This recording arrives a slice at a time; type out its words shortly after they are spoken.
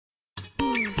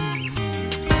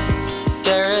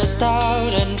stressed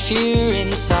out and fear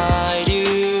inside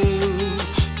you.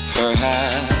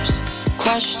 Perhaps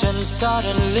questions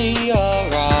suddenly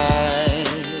arise.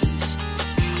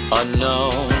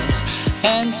 Unknown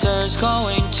answers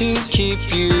going to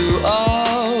keep you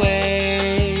awake.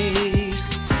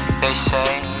 They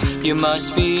say you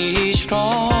must be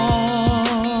strong.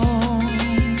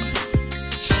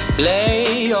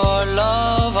 Lay your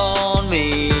love on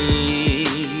me,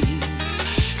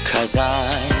 'cause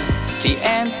I'm the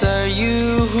answer you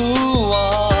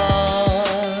want.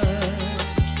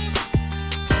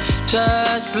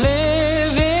 Just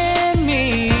live in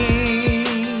me.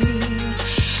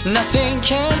 Nothing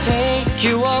can take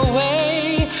you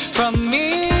away from me.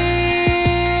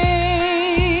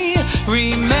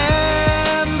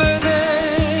 Remember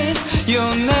this,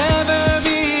 you'll never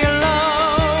be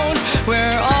alone.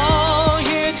 We're all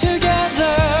here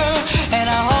together, and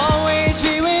I'll always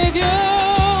be with you.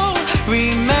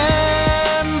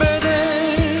 Remember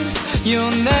this,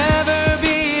 you'll never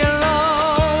be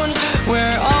alone.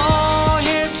 We're all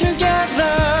here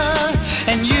together,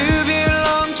 and you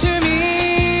belong to me.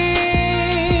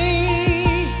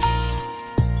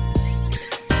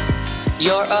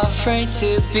 You're afraid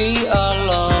to be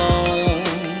alone.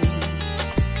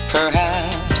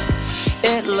 Perhaps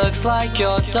it looks like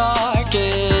your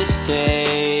darkest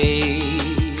day.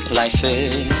 Life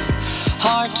is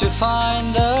hard to find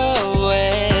the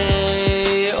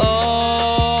way.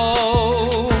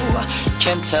 Oh,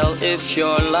 can't tell if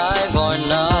you're alive or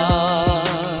not.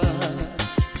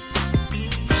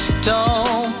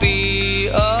 Don't be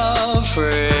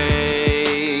afraid,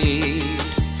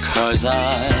 'cause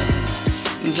I'm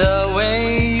the way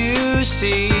you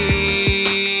see.